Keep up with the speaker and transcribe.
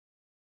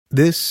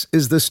This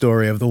is the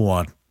story of the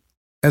one.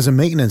 As a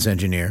maintenance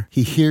engineer,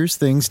 he hears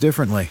things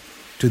differently.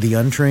 To the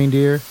untrained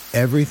ear,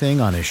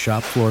 everything on his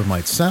shop floor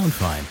might sound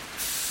fine,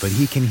 but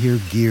he can hear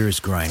gears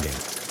grinding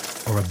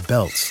or a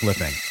belt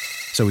slipping.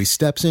 So he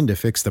steps in to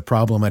fix the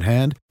problem at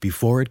hand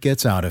before it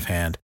gets out of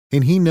hand.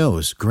 And he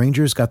knows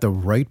Grainger's got the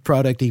right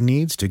product he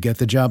needs to get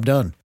the job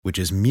done, which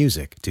is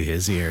music to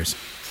his ears.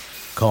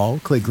 Call,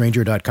 click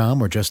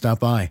Grainger.com, or just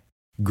stop by.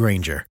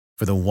 Grainger,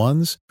 for the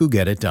ones who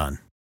get it done.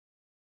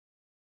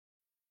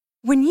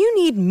 When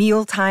you need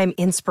mealtime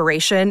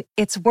inspiration,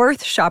 it's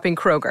worth shopping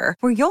Kroger,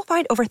 where you'll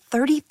find over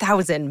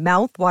 30,000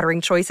 mouth-watering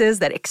choices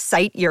that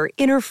excite your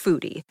inner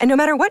foodie. And no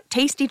matter what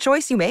tasty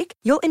choice you make,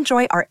 you'll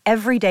enjoy our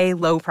everyday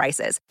low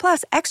prices,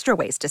 plus extra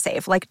ways to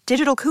save, like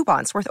digital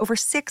coupons worth over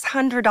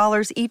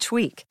 $600 each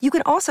week. You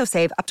can also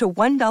save up to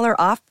 $1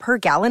 off per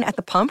gallon at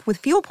the pump with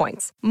fuel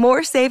points.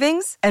 More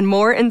savings and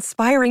more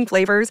inspiring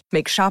flavors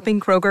make shopping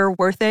Kroger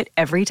worth it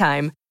every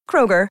time.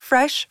 Kroger,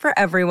 fresh for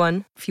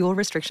everyone. Fuel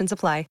restrictions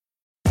apply.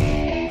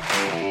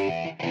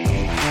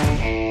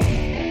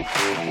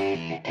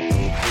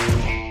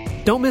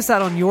 Don't miss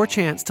out on your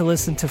chance to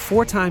listen to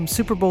four-time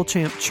Super Bowl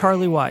champ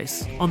Charlie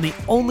Weiss on the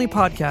only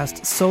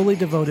podcast solely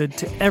devoted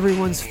to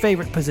everyone's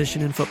favorite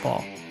position in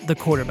football, the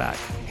quarterback.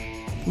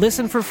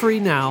 Listen for free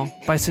now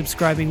by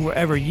subscribing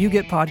wherever you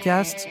get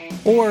podcasts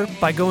or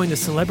by going to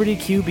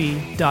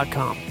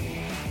CelebrityQB.com.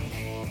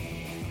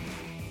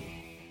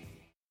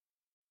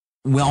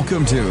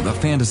 Welcome to the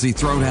Fantasy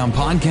Throwdown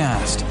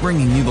Podcast,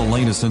 bringing you the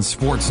latest in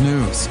sports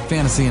news,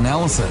 fantasy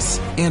analysis,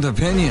 and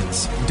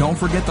opinions. Don't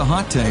forget the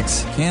hot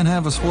takes. Can't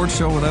have a sports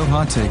show without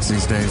hot takes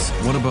these days.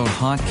 What about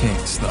hot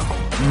cakes, though?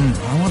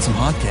 I want some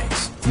hot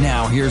cakes.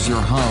 Now, here's your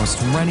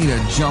host, ready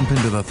to jump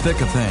into the thick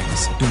of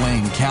things,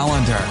 Dwayne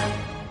Callender.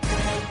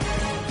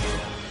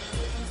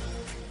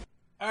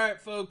 All right,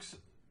 folks,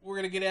 we're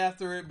going to get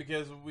after it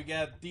because we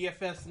got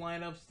DFS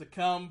lineups to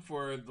come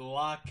for the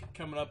lock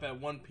coming up at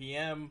 1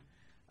 p.m.,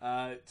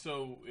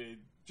 So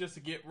just to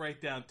get right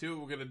down to it,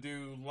 we're going to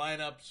do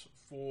lineups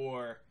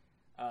for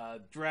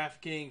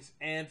DraftKings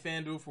and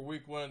FanDuel for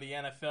week 1 of the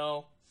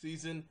NFL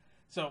season.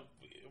 So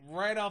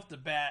right off the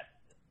bat,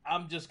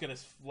 I'm just going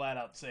to flat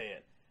out say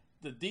it.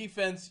 The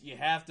defense you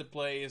have to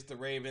play is the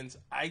Ravens.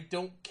 I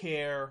don't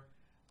care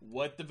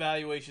what the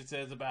valuation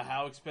says about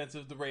how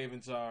expensive the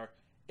Ravens are.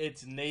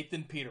 It's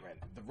Nathan Peterman.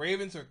 The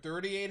Ravens are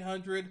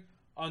 $3,800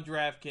 on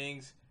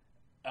DraftKings.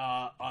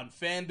 On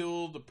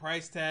FanDuel, the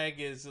price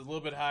tag is a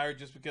little bit higher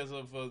just because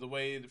of the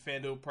way the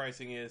FanDuel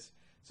pricing is.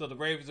 So the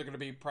Ravens are going to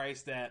be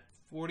priced at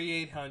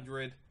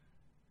 $4,800.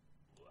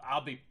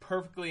 I'll be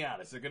perfectly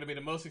honest. They're going to be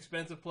the most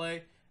expensive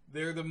play.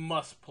 They're the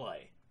must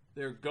play.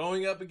 They're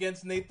going up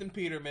against Nathan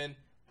Peterman,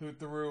 who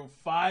threw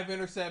 5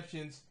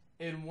 interceptions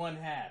in one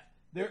half.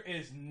 There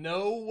is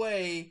no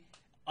way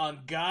on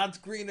God's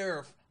green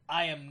earth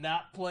I am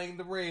not playing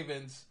the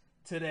Ravens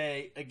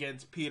today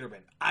against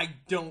Peterman. I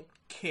don't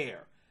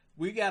care.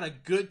 We got a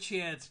good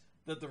chance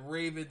that the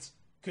Ravens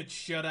could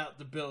shut out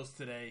the Bills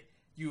today.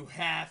 You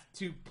have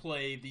to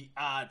play the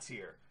odds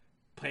here.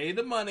 Pay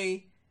the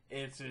money.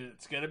 It's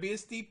going to be a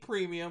steep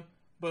premium,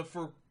 but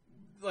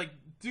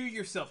do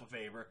yourself a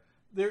favor.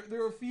 There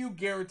are a few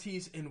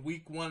guarantees in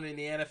week 1 in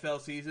the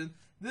NFL season.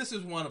 This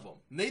is one of them.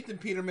 Nathan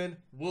Peterman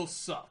will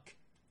suck.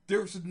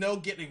 There's no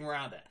getting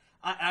around it.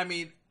 I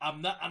mean,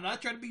 I'm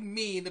not trying to be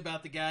mean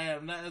about the guy.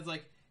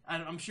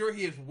 I'm sure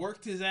he has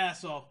worked his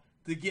ass off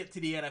to get to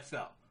the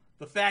NFL.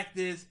 The fact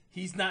is,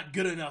 he's not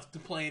good enough to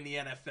play in the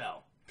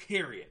NFL,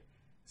 period.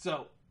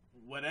 So,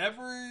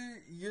 whatever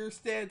your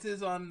stance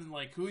is on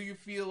who you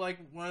feel like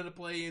wanted to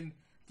play in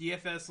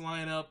DFS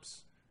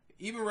lineups,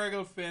 even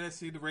regular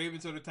fantasy, the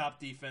Ravens are the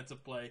top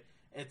defensive play.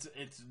 It's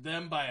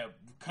them by a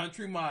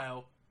country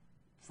mile.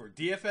 For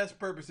DFS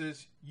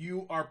purposes,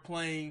 you are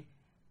playing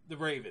the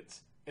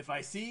Ravens. If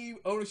I see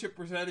ownership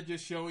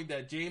percentages showing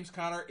that James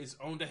Conner is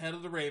owned ahead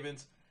of the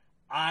Ravens,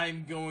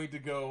 I'm going to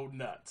go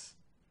nuts.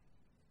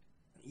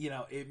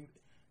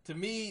 To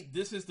me,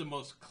 this is the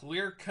most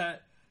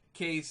clear-cut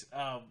case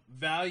of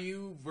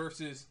value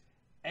versus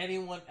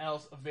anyone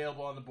else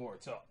available on the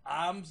board. So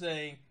I'm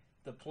saying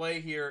the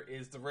play here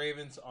is the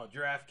Ravens on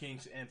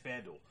DraftKings and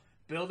FanDuel.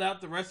 Build out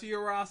the rest of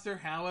your roster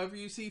however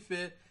you see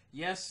fit.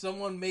 Yes,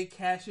 someone may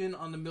cash in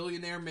on the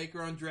millionaire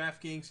maker on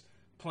DraftKings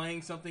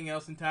playing something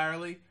else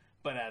entirely,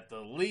 but at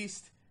the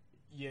least,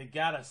 you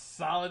got a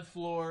solid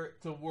floor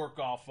to work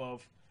off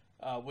of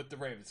with the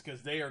Ravens,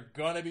 because they are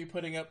going to be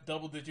putting up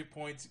double-digit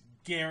points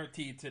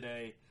guaranteed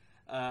today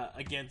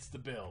against the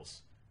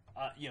Bills.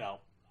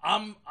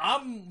 I'm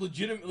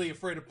legitimately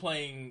afraid of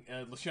playing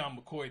LeSean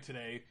McCoy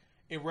today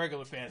in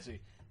regular fantasy,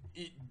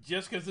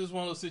 just because this is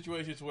one of those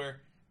situations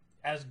where,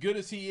 as good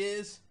as he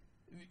is,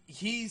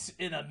 he's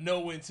in a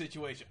no-win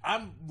situation.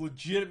 I'm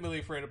legitimately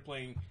afraid of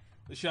playing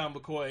LeSean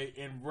McCoy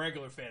in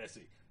regular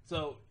fantasy.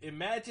 So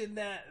imagine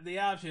that the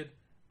option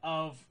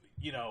of,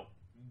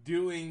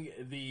 doing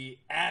the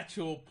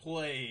actual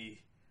play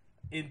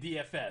in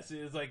DFS.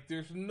 It's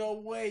there's no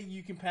way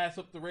you can pass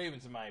up the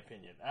Ravens, in my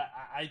opinion.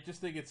 I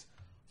just think it's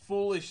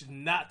foolish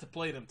not to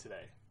play them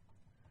today.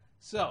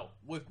 So,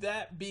 with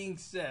that being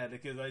said,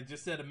 because I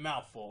just said a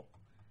mouthful,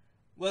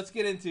 let's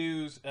get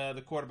into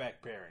the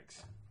quarterback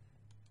pairings.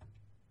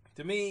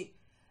 To me,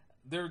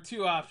 there are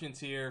two options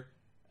here.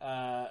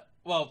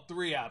 Well,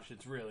 three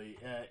options really.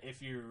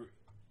 If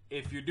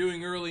you're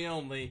doing early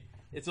only,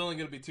 it's only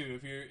going to be two.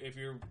 If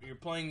you're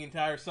playing the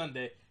entire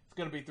Sunday, it's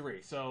going to be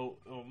three. So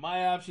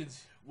my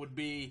options would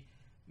be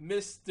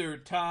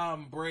Mr.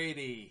 Tom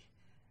Brady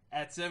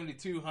at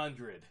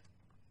 7,200.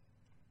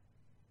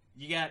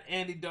 You got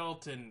Andy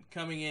Dalton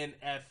coming in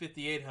at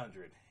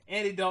 5,800.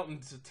 Andy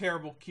Dalton's a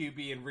terrible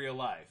QB in real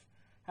life.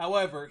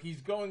 However,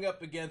 he's going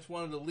up against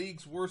one of the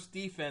league's worst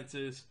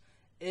defenses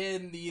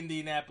in the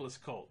Indianapolis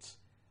Colts.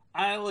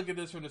 I look at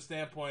this from the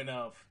standpoint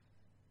of,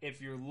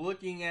 if you're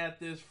looking at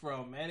this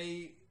from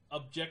any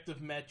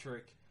objective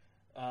metric,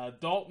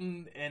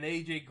 Dalton and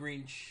A.J.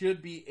 Green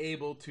should be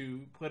able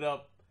to put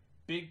up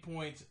big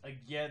points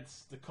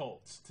against the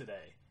Colts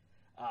today.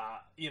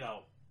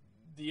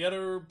 The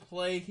other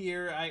play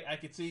here I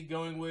could see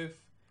going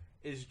with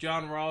is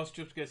John Ross,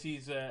 just because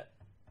he's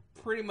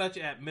pretty much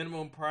at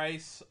minimum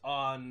price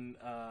on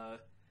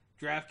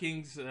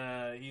DraftKings.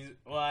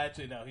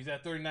 He's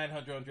at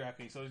 3,900 on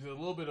DraftKings, so he's a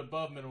little bit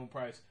above minimum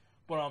price.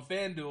 But on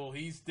FanDuel,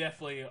 he's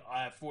definitely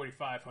at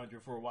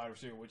 4,500 for a wide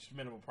receiver, which is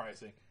minimum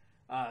pricing.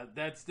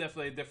 That's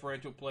definitely a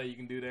differential play you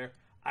can do there.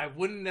 I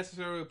wouldn't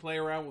necessarily play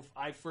around with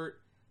Eifert.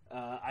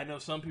 I know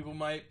some people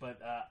might,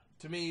 but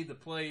to me, the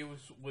play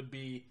would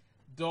be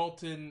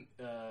Dalton,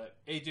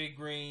 A.J.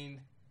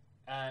 Green.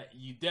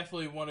 You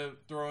definitely want to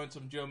throw in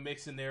some Joe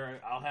Mixon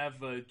there. I'll have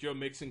Joe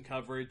Mixon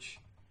coverage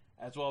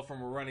as well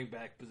from a running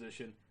back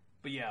position.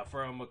 But yeah,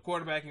 from a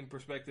quarterbacking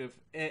perspective,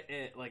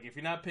 like if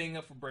you're not paying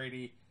up for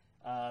Brady,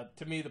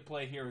 to me the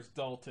play here is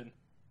Dalton.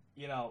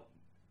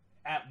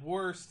 At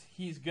worst,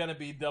 he's going to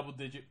be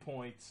double-digit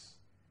points.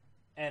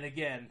 And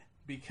again,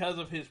 because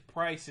of his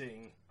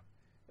pricing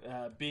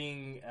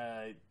being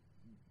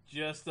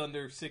just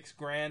under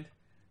 $6,000,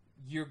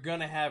 you're going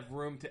to have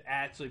room to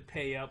actually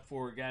pay up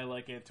for a guy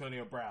like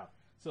Antonio Brown.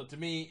 So to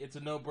me, it's a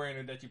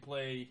no-brainer that you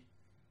play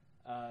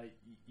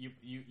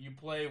you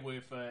play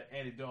with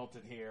Andy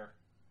Dalton here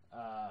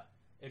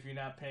if you're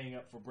not paying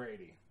up for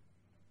Brady.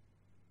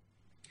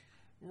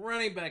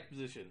 Running back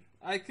position.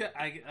 I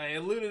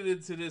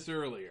alluded to this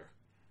earlier.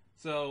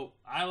 So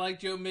I like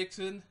Joe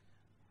Mixon,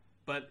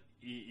 but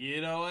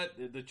you know what?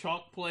 The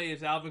chalk play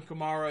is Alvin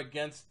Kamara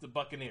against the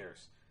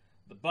Buccaneers.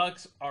 The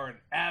Bucs are an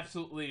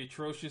absolutely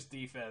atrocious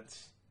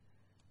defense.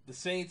 The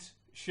Saints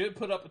should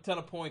put up a ton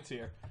of points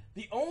here.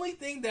 The only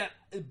thing that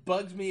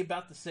bugs me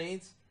about the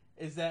Saints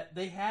is that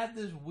they have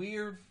this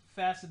weird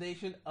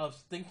fascination of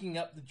stinking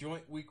up the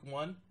joint week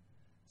 1.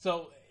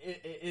 So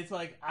it's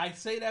like, I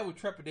say that with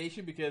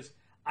trepidation because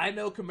I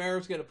know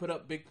Kamara's going to put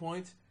up big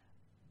points,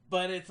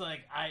 but it's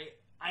like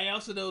I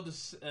also know the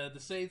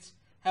Saints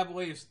have a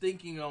way of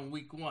stinking on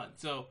week 1.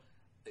 So,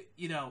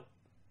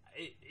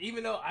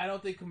 even though I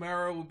don't think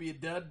Kamara will be a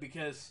dud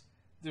because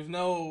there's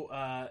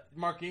no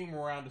Mark Ingram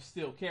around to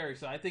steal carry,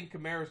 so I think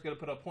Kamara's going to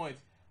put up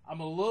points. I'm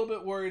a little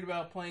bit worried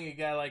about playing a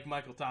guy like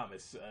Michael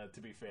Thomas, to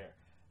be fair.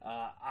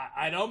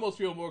 I'd almost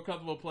feel more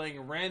comfortable playing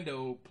a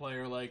rando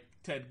player like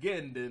Ted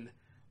Ginn than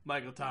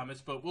Michael Thomas,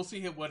 but we'll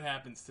see what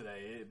happens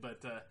today.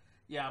 But,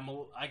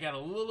 I got a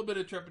little bit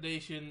of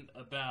trepidation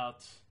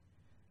about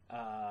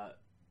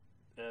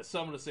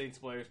some of the Saints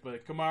players,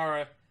 but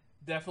Kamara,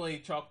 definitely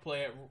chalk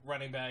play at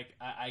running back.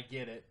 I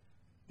get it.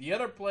 The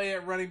other play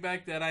at running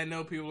back that I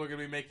know people are going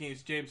to be making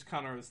is James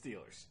Conner of the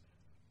Steelers.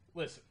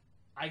 Listen,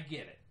 I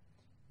get it.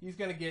 He's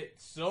going to get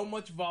so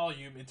much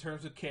volume in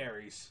terms of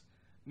carries,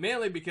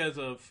 mainly because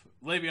of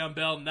Le'Veon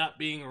Bell not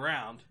being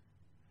around.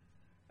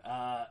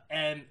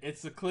 And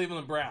it's the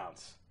Cleveland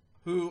Browns,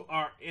 who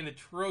are an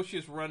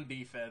atrocious run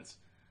defense.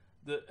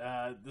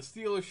 The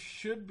Steelers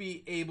should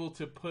be able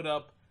to put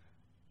up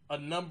a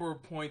number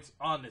of points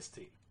on this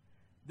team.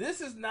 This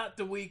is not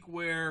the week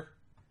where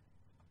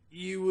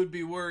you would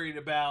be worried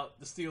about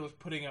the Steelers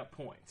putting up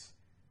points.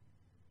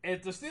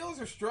 If the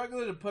Steelers are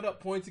struggling to put up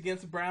points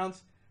against the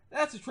Browns,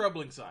 that's a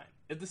troubling sign.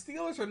 If the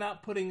Steelers are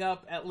not putting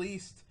up at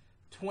least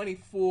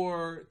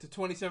 24 to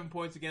 27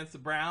 points against the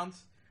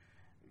Browns,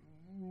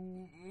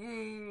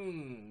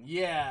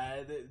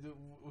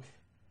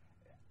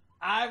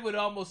 I would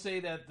almost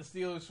say that the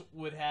Steelers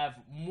would have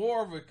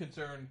more of a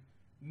concern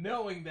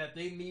knowing that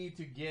they need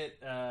to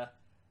get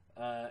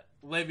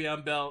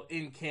Le'Veon Bell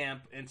in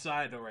camp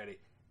inside already,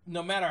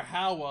 no matter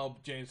how well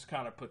James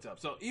Conner puts up.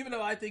 So even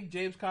though I think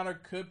James Conner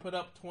could put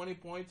up 20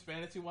 points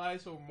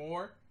fantasy-wise or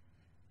more,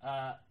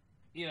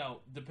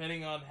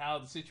 depending on how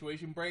the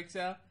situation breaks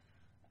out,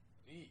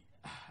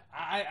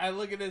 I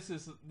look at this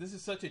as this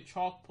is such a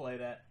chalk play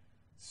that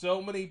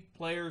so many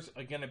players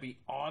are going to be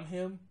on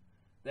him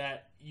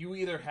that you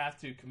either have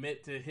to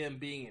commit to him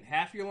being in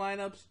half your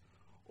lineups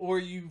or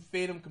you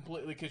fade him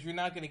completely because you're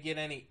not going to get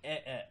any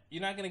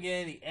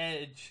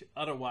edge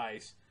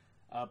otherwise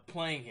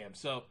playing him.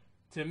 So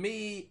to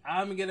me,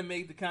 I'm going to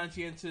make the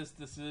conscientious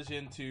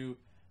decision to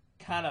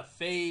kind of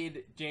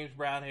fade James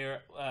Brown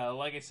here.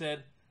 Like I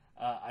said,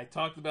 I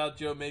talked about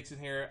Joe Mixon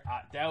here.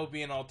 That would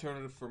be an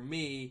alternative for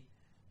me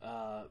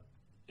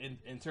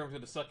in terms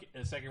of the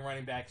second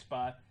running back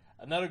spot.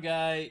 Another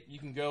guy you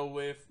can go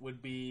with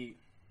would be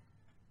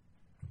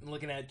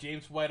looking at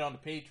James White on the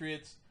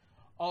Patriots.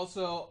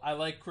 Also, I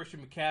like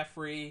Christian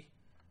McCaffrey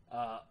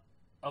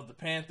of the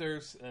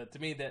Panthers. To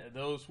me,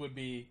 those would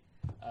be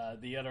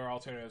the other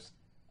alternatives.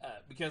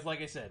 Because,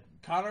 like I said,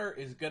 Connor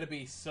is going to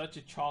be such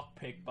a chalk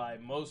pick by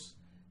most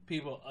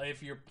people.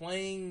 If you're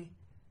playing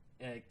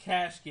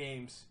cash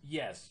games,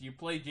 yes, you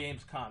play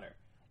James Conner.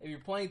 If you're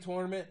playing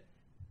tournament,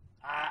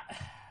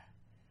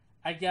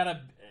 I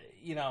gotta,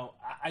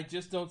 I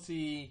just don't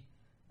see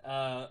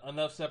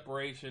enough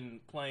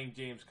separation playing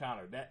James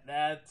Conner.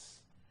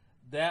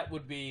 That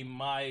would be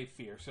my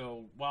fear.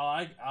 So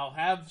while I'll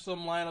have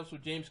some lineups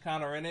with James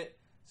Conner in it,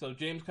 so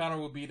James Conner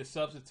will be the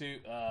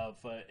substitute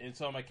in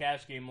some of my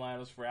cash game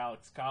lineups for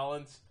Alex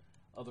Collins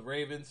of the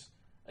Ravens.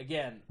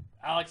 Again,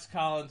 Alex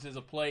Collins is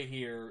a play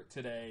here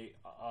today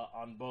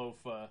on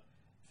both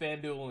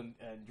FanDuel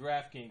and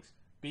DraftKings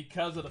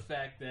because of the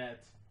fact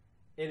that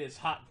it is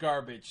hot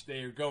garbage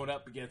they are going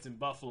up against in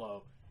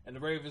Buffalo. And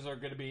the Ravens are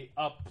going to be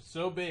up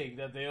so big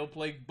that they'll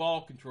play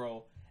ball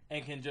control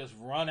and can just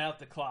run out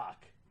the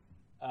clock.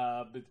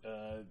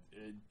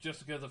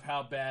 Just because of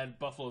how bad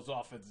Buffalo's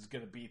offense is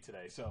going to be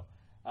today. So,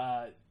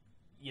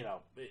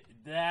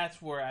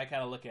 that's where I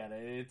kind of look at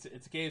it.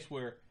 It's a case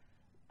where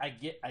I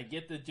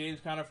get the James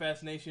Conner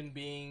fascination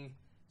being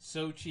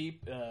so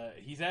cheap.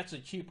 He's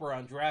actually cheaper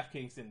on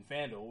DraftKings than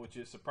FanDuel, which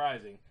is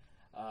surprising.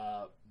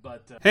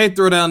 Hey,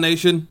 Throwdown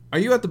Nation. Are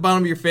you at the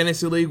bottom of your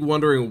fantasy league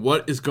wondering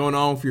what is going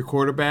on with your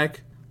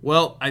quarterback?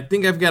 Well, I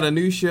think I've got a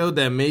new show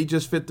that may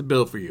just fit the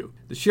bill for you.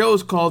 The show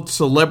is called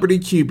Celebrity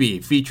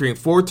QB, featuring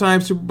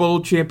 4-time Super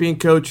Bowl champion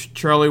coach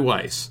Charlie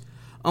Weis.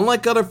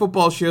 Unlike other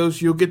football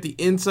shows, you'll get the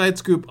inside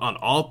scoop on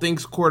all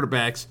things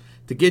quarterbacks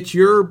to get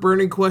your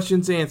burning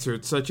questions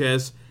answered, such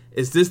as,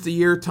 is this the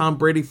year Tom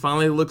Brady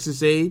finally looks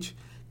his age?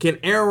 Can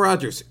Aaron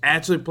Rodgers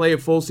actually play a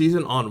full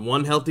season on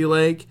one healthy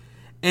leg?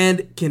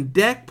 And can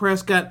Dak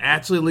Prescott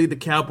actually lead the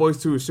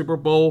Cowboys to a Super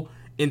Bowl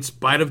in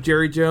spite of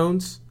Jerry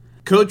Jones?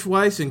 Coach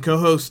Weis and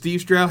co-host Steve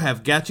Stroud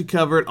have got you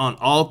covered on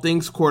all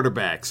things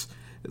quarterbacks.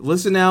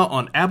 Listen now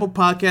on Apple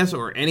Podcasts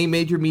or any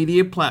major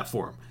media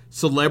platform.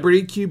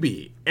 Celebrity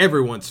QB,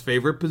 everyone's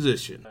favorite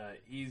position.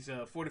 He's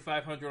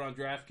 $4,500 on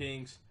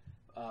DraftKings,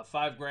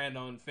 $5,000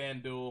 on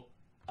FanDuel.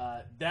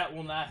 That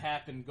will not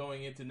happen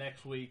going into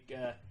next week.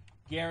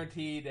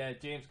 Guaranteed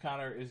that James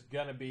Conner is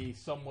going to be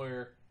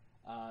somewhere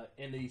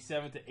in the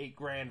 $7,000 to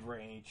 $8,000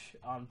 range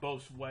on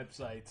both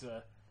websites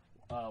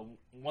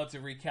once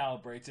it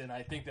recalibrates, and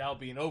I think that'll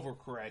be an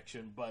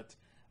overcorrection, but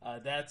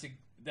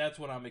that's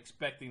what I'm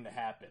expecting to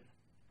happen.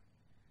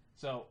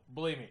 So,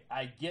 believe me,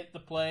 I get the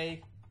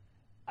play,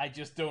 I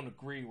just don't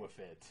agree with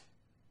it.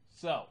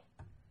 So,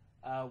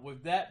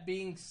 with that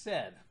being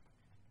said,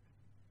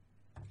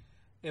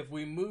 if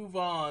we move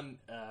on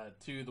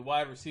to the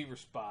wide receiver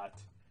spot,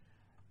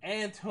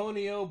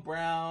 Antonio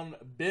Brown,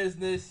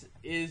 business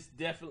is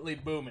definitely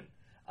booming.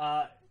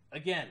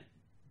 Again,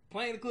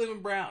 playing the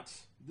Cleveland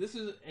Browns. This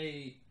is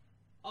a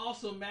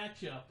awesome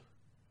matchup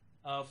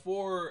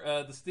for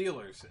the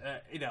Steelers.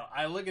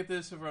 I look at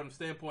this from the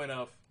standpoint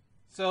of,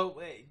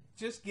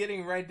 just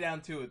getting right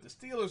down to it, the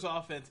Steelers'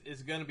 offense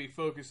is going to be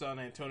focused on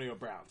Antonio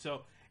Brown.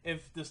 So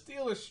if the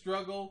Steelers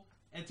struggle,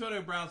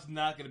 Antonio Brown's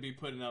not going to be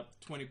putting up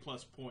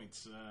 20-plus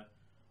points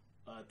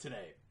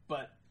today.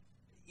 But,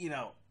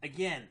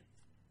 again,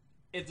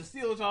 if the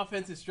Steelers'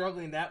 offense is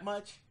struggling that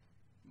much,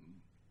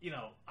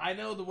 I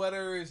know the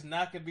weather is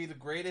not going to be the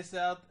greatest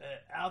out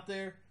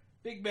there.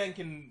 Big Ben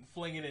can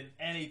fling it in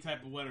any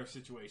type of weather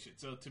situation.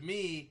 So to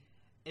me,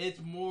 it's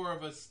more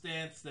of a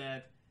stance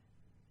that,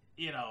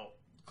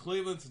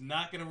 Cleveland's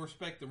not going to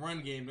respect the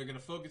run game. They're going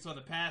to focus on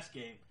the pass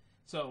game.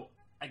 So,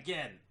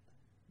 again,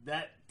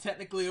 that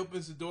technically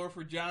opens the door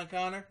for John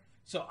Connor.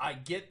 So I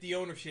get the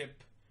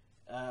ownership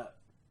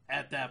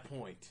at that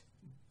point.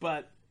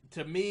 But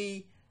to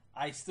me,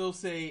 I still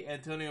say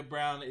Antonio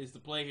Brown is the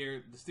play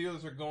here. The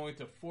Steelers are going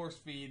to force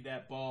feed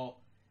that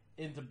ball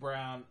into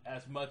Brown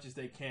as much as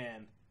they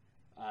can.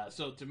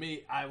 So to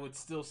me, I would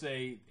still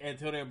say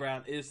Antonio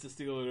Brown is the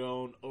Steelers to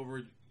own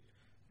over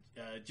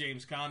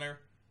James Conner.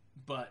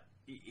 But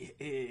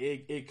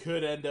it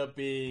could end up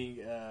being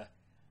a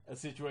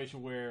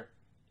situation where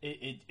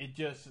it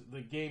just,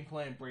 the game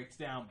plan breaks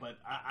down. But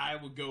I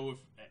would go with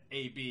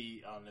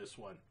AB on this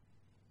one.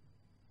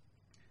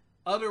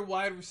 Other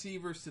wide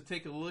receivers to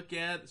take a look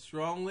at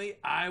strongly,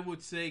 I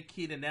would say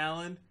Keenan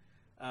Allen.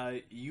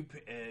 You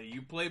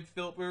played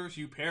Phillip Rivers,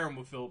 you pair him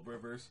with Phillip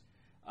Rivers.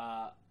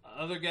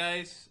 Other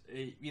guys,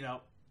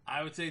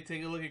 I would say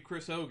take a look at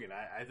Chris Hogan.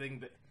 I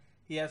think that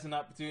he has an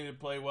opportunity to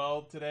play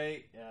well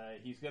today.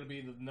 He's going to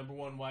be the number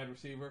one wide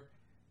receiver.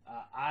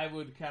 I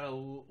would kind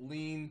of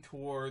lean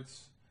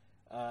towards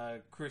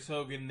Chris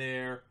Hogan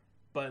there,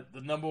 but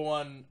the number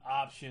one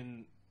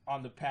option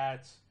on the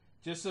Pats,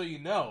 just so you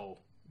know,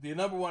 the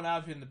number one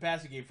option in the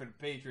passing game for the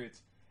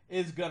Patriots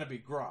is going to be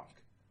Gronk.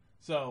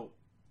 So,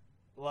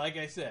 like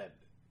I said,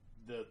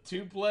 the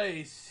two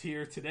plays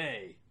here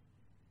today,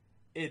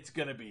 it's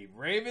going to be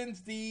Ravens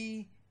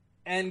D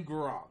and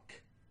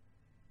Gronk.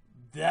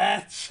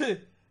 That's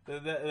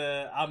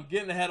I'm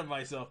getting ahead of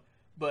myself,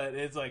 but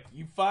it's like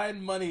you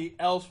find money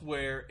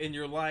elsewhere in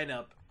your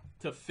lineup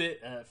to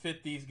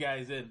fit these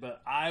guys in.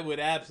 But I would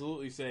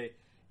absolutely say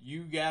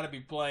you got to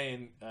be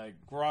playing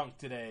Gronk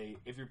today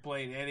if you're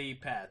playing any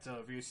Pat. So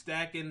if you're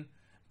stacking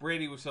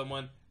Brady with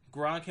someone,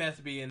 Gronk has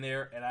to be in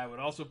there, and I would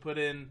also put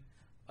in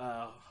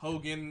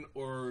Hogan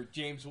or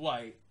James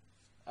White.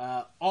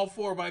 All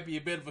four might be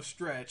a bit of a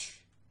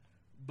stretch,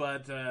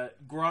 but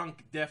Gronk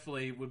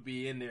definitely would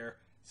be in there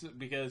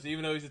because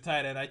even though he's a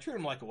tight end, I treat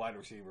him like a wide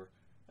receiver.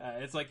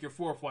 It's like your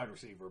fourth wide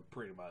receiver,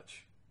 pretty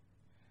much.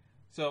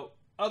 So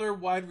other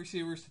wide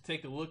receivers to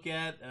take a look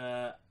at,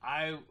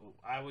 I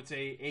would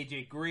say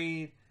AJ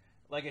Green.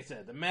 Like I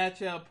said, the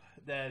matchup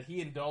that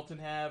he and Dalton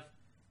have,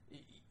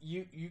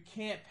 you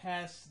can't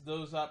pass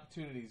those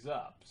opportunities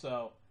up.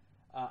 So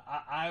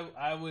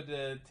I would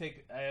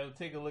take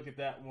a look at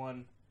that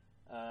one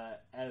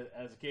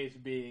as a case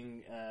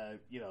being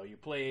you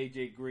play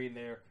AJ Green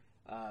there.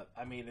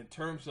 I mean, in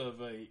terms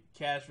of a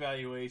cash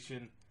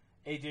valuation,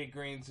 AJ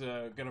Green's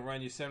going to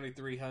run you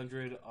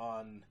 $7,300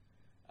 on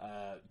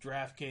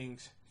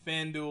DraftKings.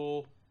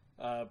 FanDuel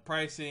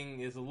pricing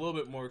is a little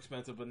bit more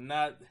expensive, but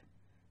not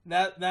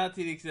to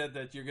the extent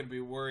that you're going to be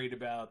worried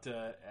about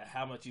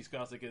how much he's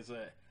costing. Because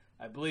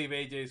I believe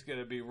AJ's going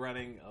to be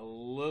running a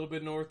little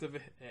bit north of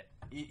it.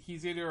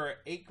 He's either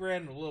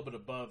 $8,000 or a little bit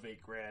above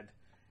 $8,000,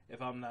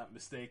 if I'm not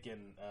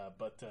mistaken.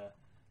 But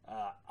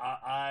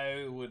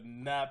I would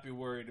not be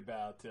worried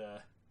about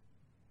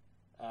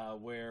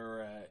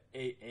where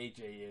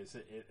AJ is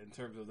in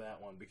terms of that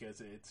one,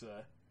 because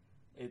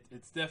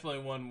it's definitely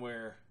one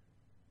where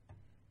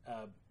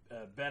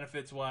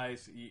benefits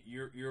wise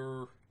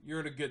you're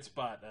in a good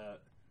spot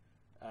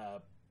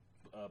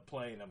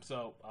playing them.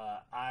 So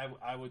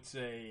I would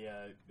say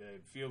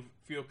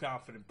feel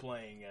confident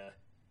playing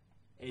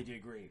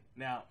AJ Green.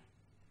 Now,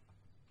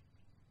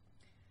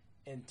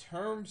 in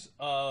terms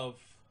of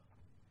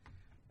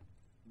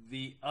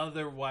the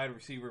other wide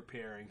receiver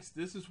pairings,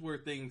 this is where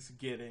things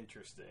get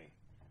interesting.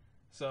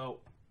 So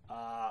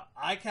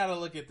I kind of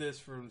look at this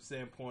from the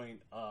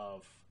standpoint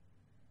of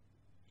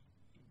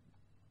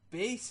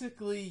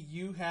basically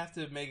you have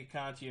to make a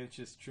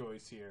conscientious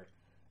choice here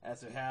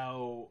as to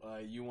how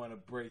you want to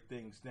break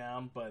things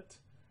down. But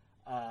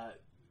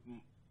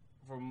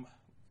from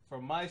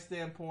my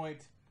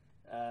standpoint,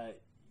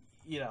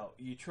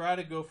 you try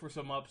to go for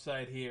some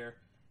upside here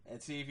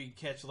and see if you can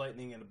catch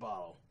lightning in a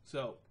bottle.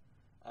 So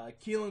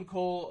Keelan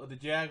Cole of the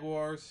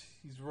Jaguars,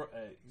 he's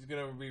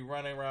going to be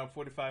running around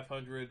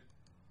 4,500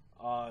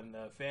 on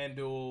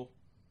FanDuel,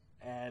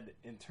 and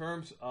in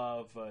terms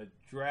of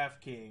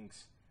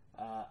DraftKings,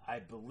 I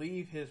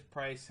believe his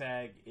price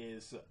tag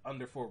is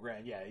under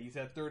 $4,000. Yeah, he's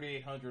at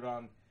 3,800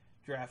 on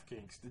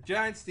DraftKings. The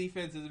Giants'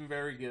 defense isn't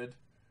very good,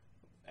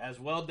 as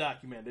well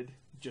documented,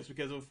 just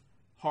because of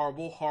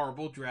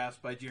horrible drafts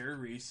by Jerry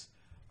Reese.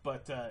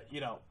 But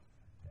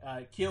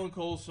Keelan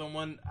Cole's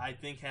someone I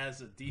think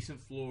has a decent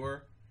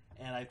floor,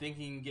 and I think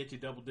he can get you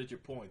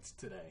double-digit points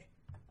today.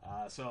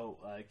 So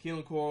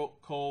Keelan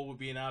Cole would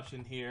be an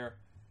option here.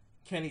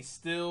 Kenny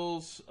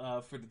Stills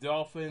for the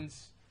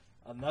Dolphins,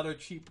 another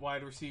cheap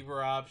wide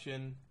receiver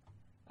option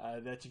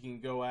that you can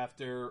go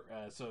after.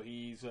 So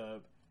he's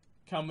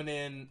coming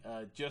in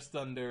just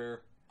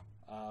under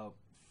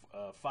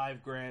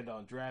 $5,000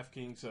 on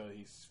DraftKings. So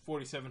he's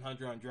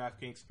 4,700 on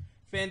DraftKings.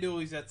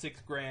 FanDuel, he's at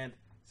 $6,000.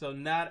 So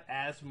not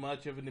as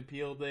much of an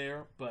appeal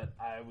there, but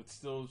I would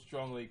still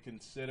strongly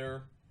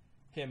consider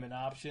him an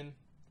option.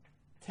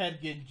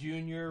 Ted Ginn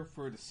Jr.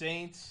 for the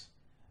Saints.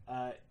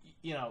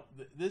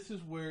 This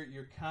is where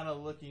you're kind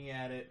of looking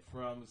at it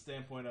from the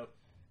standpoint of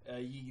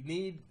you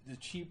need the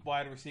cheap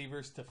wide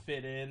receivers to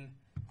fit in,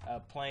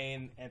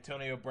 playing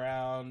Antonio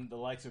Brown, the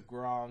likes of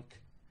Gronk,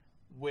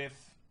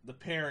 with the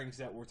pairings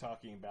that we're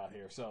talking about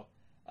here. So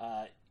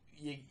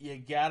you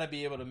got to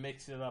be able to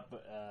mix it up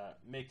a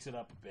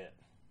bit.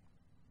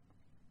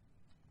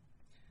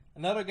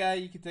 Another guy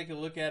you can take a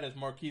look at is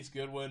Marquise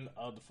Goodwin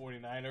of the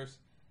 49ers.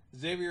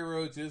 Xavier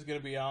Rhodes is going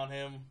to be on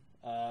him,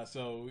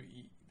 so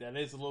that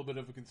is a little bit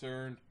of a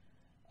concern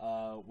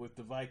with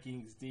the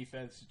Vikings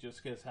defense,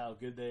 just because how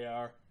good they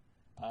are.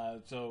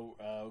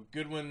 So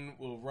Goodwin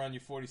will run you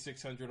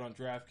 4,600 on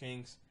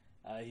DraftKings.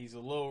 He's a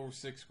little over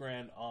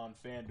 $6,000 on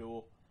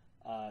FanDuel,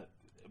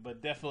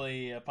 but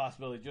definitely a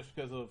possibility just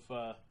because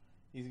of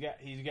he's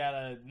got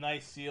a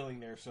nice ceiling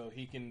there, so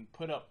he can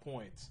put up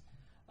points.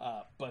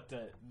 But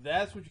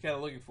that's what you're kind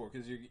of looking for,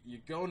 because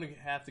you're going to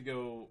have to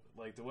go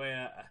like the way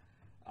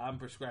I'm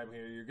prescribing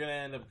here. You're going to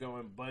end up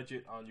going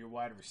budget on your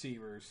wide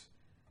receivers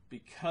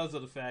because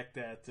of the fact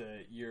that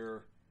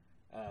you're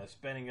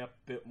spending up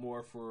a bit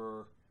more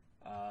for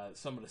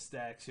some of the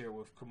stacks here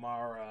with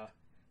Kamara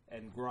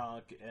and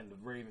Gronk and the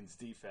Ravens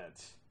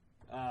defense.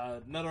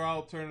 Another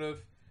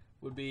alternative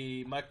would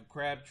be Michael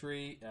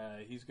Crabtree.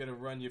 He's going to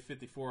run you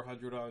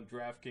 5,400 on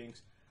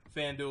DraftKings.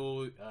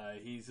 FanDuel,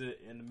 he's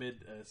in the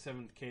mid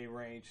 $7K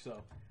range,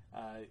 so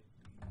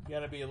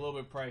gonna be a little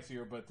bit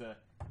pricier, but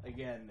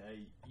again,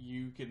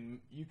 you can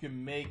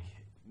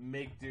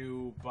make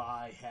do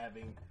by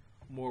having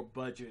more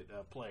budget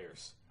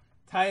players.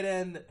 Tight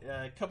end,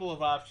 a couple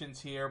of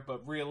options here,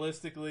 but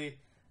realistically,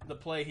 the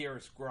play here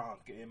is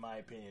Gronk, in my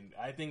opinion.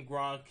 I think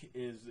Gronk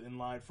is in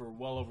line for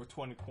well over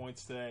 20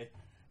 points today,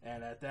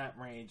 and at that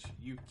range,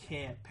 you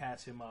can't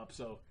pass him up.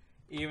 So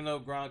even though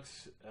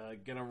Gronk's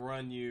gonna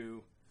run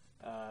you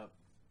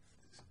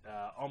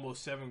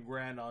almost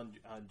 $7,000 on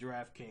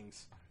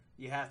DraftKings,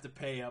 you have to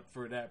pay up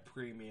for that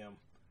premium.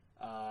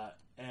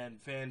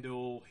 And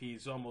FanDuel,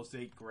 he's almost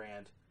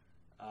 $8,000.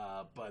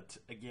 But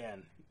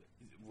again,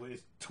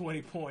 with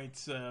 20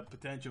 points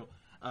potential,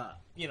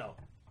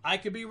 I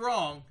could be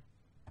wrong,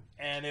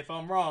 and if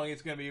I'm wrong,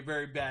 it's going to be a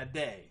very bad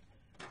day.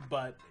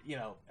 But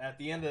at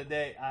the end of the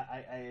day,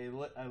 I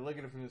look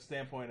at it from the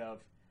standpoint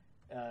of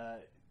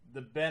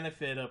the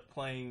benefit of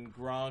playing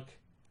Gronk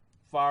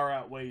far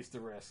outweighs the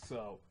risk.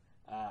 So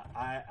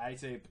I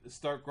say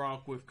start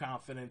Gronk with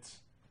confidence.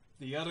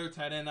 The other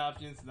tight end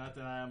options, not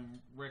that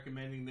I'm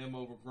recommending them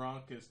over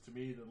Gronk, because to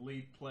me the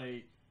lead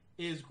play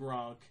is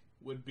Gronk,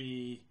 would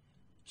be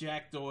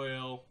Jack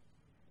Doyle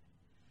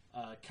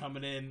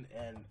coming in.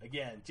 And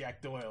again,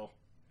 Jack Doyle,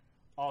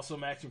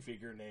 awesome action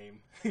figure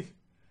name.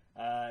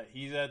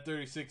 He's at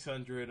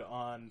 3,600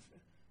 on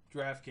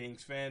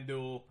DraftKings.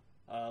 FanDuel,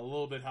 a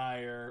little bit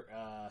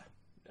higher.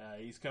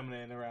 He's coming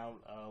in around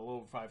a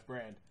little over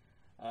 $5,000.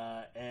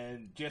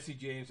 And Jesse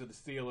James of the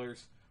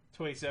Steelers,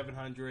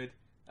 2,700.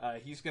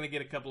 He's going to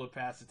get a couple of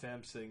pass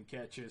attempts and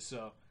catches.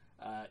 So,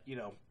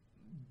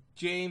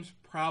 James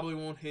probably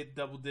won't hit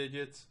double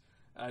digits.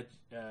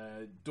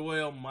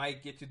 Doyle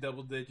might get you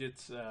double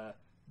digits.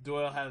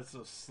 Doyle has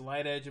a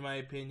slight edge, in my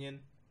opinion.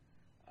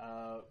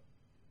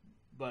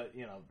 But,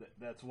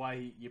 that's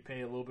why you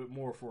pay a little bit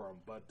more for him.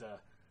 But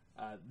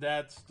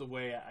that's the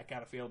way I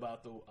kind of feel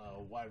about the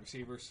wide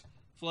receivers.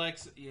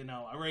 Flex, I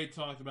already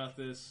talked about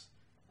this.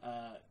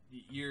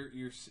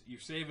 You're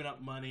saving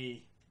up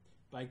money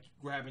by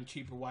grabbing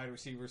cheaper wide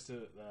receivers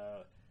to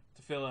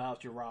fill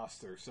out your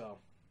roster. So,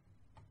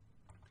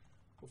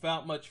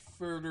 without much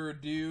further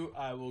ado,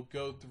 I will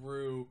go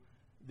through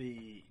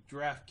the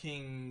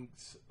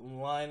DraftKings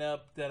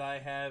lineup that I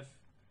have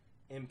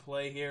in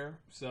play here.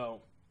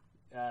 So,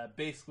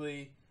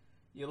 basically,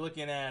 you're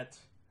looking at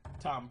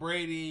Tom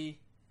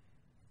Brady.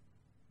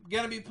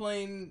 Gonna be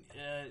playing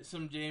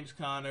some James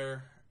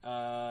Conner.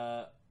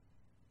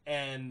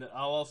 And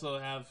I'll also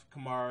have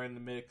Kamara in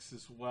the mix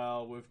as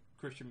well with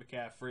Christian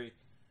McCaffrey.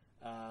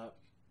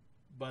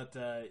 But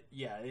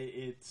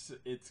it's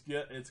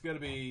going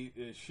to be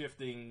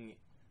shifting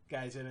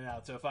guys in and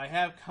out. So if I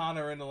have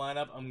Conner in the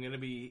lineup, I'm going to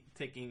be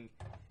taking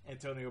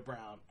Antonio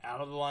Brown out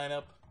of the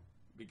lineup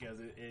because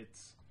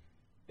it's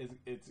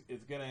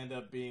going to end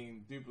up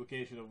being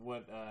duplication of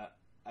what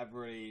I've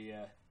already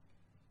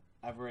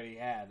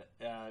had.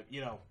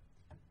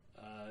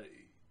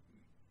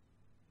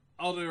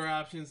 Other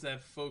options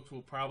that folks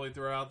will probably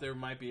throw out there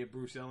might be a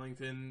Bruce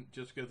Ellington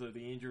just because of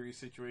the injury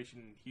situation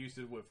in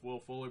Houston with Will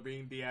Fuller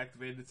being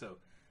deactivated. So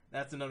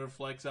that's another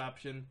flex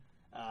option.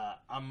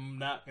 I'm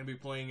not going to be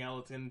playing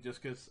Ellington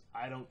just because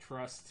I don't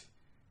trust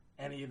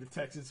any of the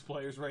Texans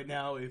players right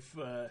now.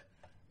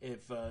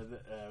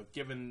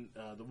 Given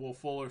the Will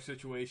Fuller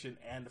situation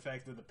and the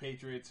fact that the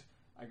Patriots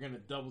are going to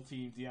double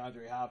team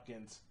DeAndre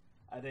Hopkins,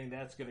 I think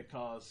that's going to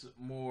cause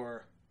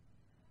more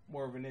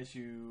of an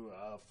issue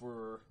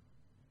for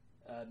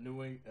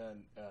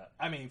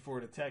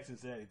for the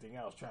Texans than anything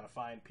else, trying to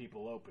find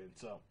people open.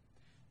 So,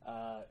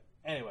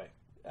 anyway,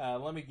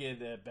 let me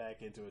get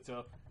back into it.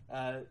 So,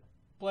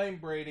 playing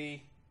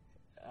Brady,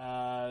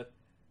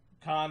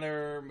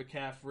 Conner,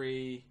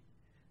 McCaffrey,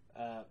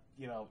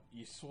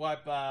 you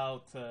swipe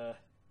out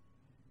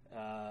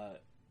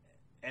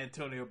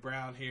Antonio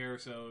Brown here.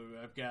 So,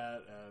 I've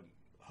got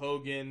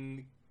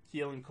Hogan,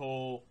 Keelan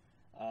Cole,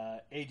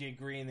 AJ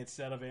Green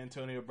instead of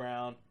Antonio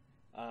Brown.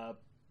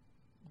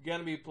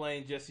 Gonna be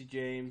playing Jesse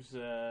James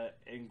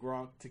and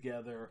Gronk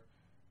together.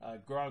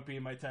 Gronk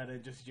being my tight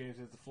end, Jesse James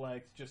as the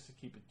flex, just to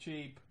keep it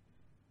cheap.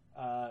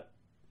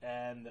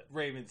 And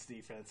Ravens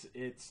defense,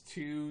 it's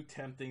too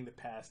tempting to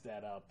pass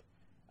that up.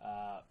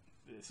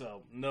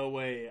 So no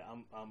way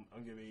I'm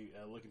gonna be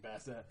looking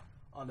past that.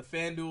 On the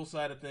FanDuel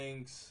side of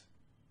things,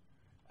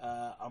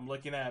 I'm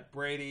looking at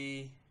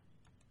Brady.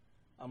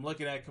 I'm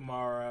looking at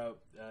Kamara,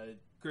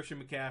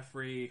 Christian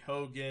McCaffrey,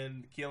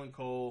 Hogan, Keelan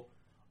Cole,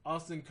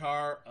 Austin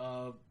Carr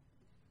of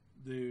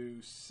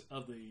the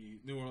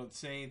New Orleans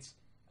Saints.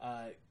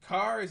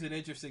 Carr is an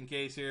interesting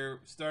case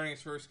here. Starting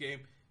his first game,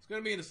 he's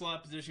going to be in a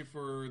slot position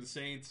for the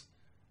Saints.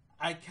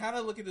 I kind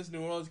of look at this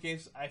New Orleans game.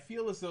 I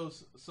feel as though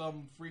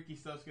some freaky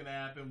stuff's going to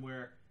happen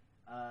where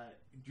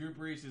Drew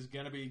Brees is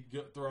going to be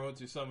thrown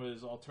to some of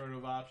his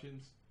alternative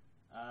options.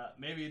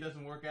 Maybe it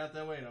doesn't work out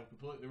that way, and I'm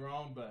completely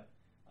wrong. But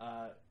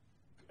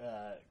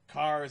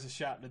Carr is a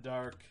shot in the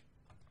dark.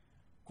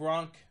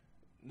 Gronk,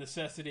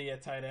 necessity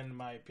at tight end, in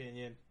my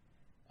opinion.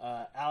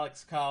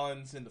 Alex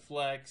Collins in the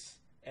flex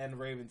and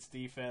Ravens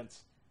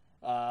defense.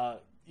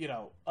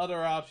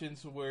 other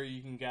options where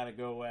you can kind of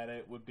go at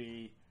it would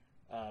be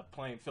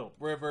playing Phillip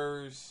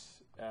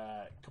Rivers,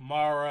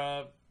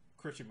 Kamara,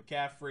 Christian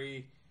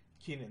McCaffrey,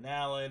 Keenan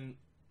Allen,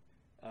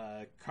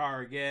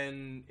 Carr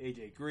again,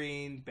 AJ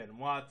Green, Ben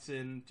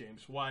Watson,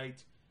 James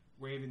White,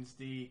 Ravens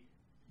D.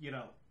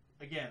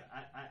 Again,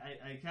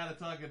 I kind of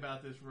talk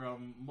about this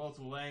from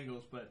multiple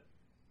angles, but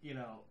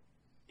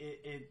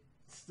it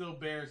still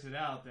bears it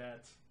out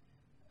that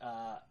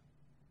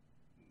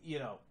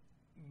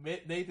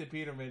Nathan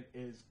Peterman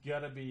is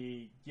gonna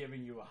be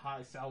giving you a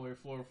high salary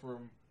floor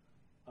from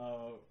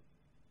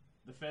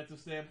defensive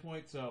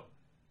standpoint. So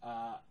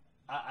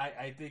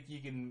I think you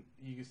can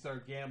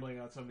start gambling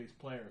on some of these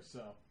players.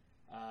 So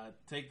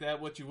take that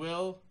what you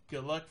will.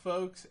 Good luck,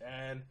 folks,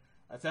 and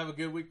let's have a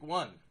good week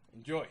 1.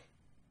 Enjoy.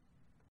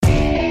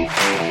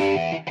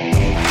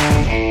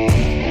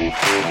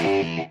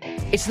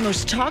 It's the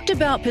most talked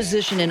about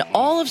position in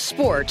all of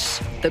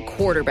sports, the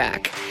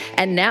quarterback.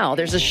 And now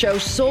there's a show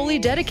solely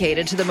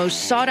dedicated to the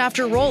most sought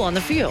after role on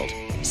the field,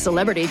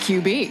 Celebrity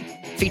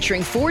QB,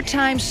 featuring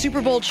 4-time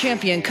Super Bowl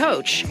champion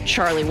coach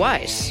Charlie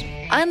Weis.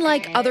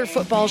 Unlike other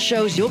football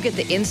shows, you'll get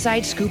the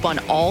inside scoop on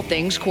all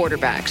things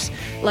quarterbacks.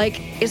 Like,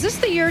 is this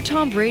the year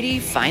Tom Brady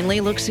finally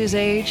looks his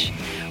age?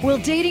 Will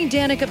dating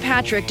Danica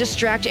Patrick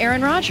distract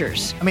Aaron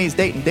Rodgers? I mean, he's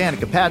dating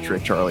Danica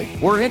Patrick, Charlie.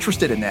 We're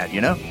interested in that,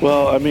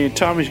 Well, I mean,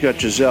 Tommy's got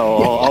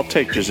Giselle. I'll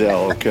take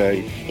Giselle,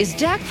 okay? Is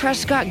Dak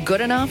Prescott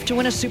good enough to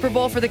win a Super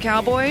Bowl for the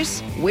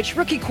Cowboys? Which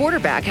rookie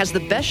quarterback has the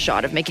best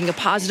shot of making a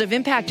positive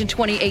impact in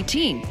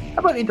 2018? How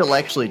about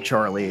intellectually,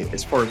 Charlie,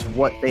 as far as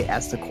what they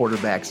ask the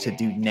quarterbacks to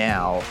do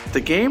now? The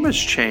game has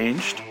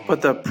changed,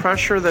 but the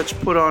pressure that's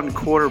put on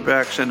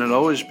quarterbacks, and it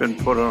always been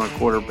put on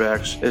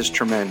quarterbacks, is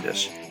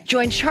tremendous.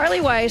 Join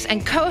Charlie Weis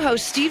and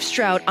co-host Steve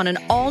Stroud on an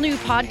all-new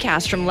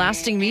podcast from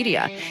Lasting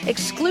Media,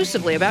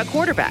 exclusively about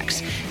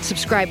quarterbacks.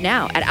 Subscribe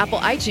now at Apple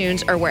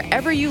iTunes or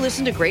wherever you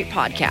listen to great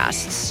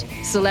podcasts.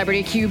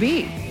 Celebrity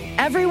QB,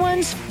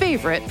 everyone's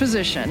favorite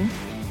position.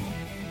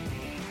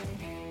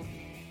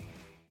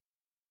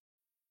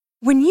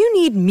 When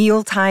you need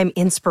mealtime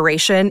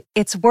inspiration,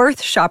 it's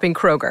worth shopping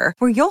Kroger,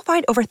 where you'll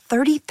find over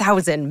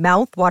 30,000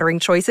 mouth-watering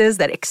choices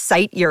that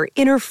excite your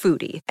inner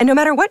foodie. And no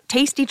matter what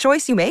tasty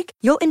choice you make,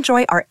 you'll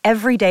enjoy our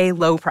everyday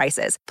low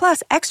prices,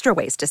 plus extra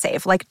ways to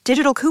save, like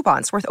digital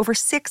coupons worth over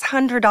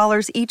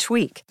 $600 each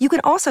week. You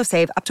can also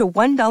save up to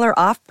 $1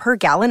 off per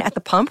gallon at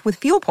the pump with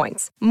fuel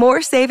points.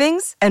 More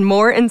savings and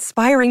more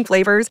inspiring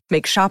flavors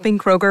make shopping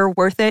Kroger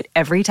worth it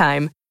every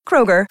time.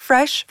 Kroger,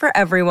 fresh for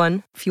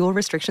everyone. Fuel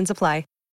restrictions apply.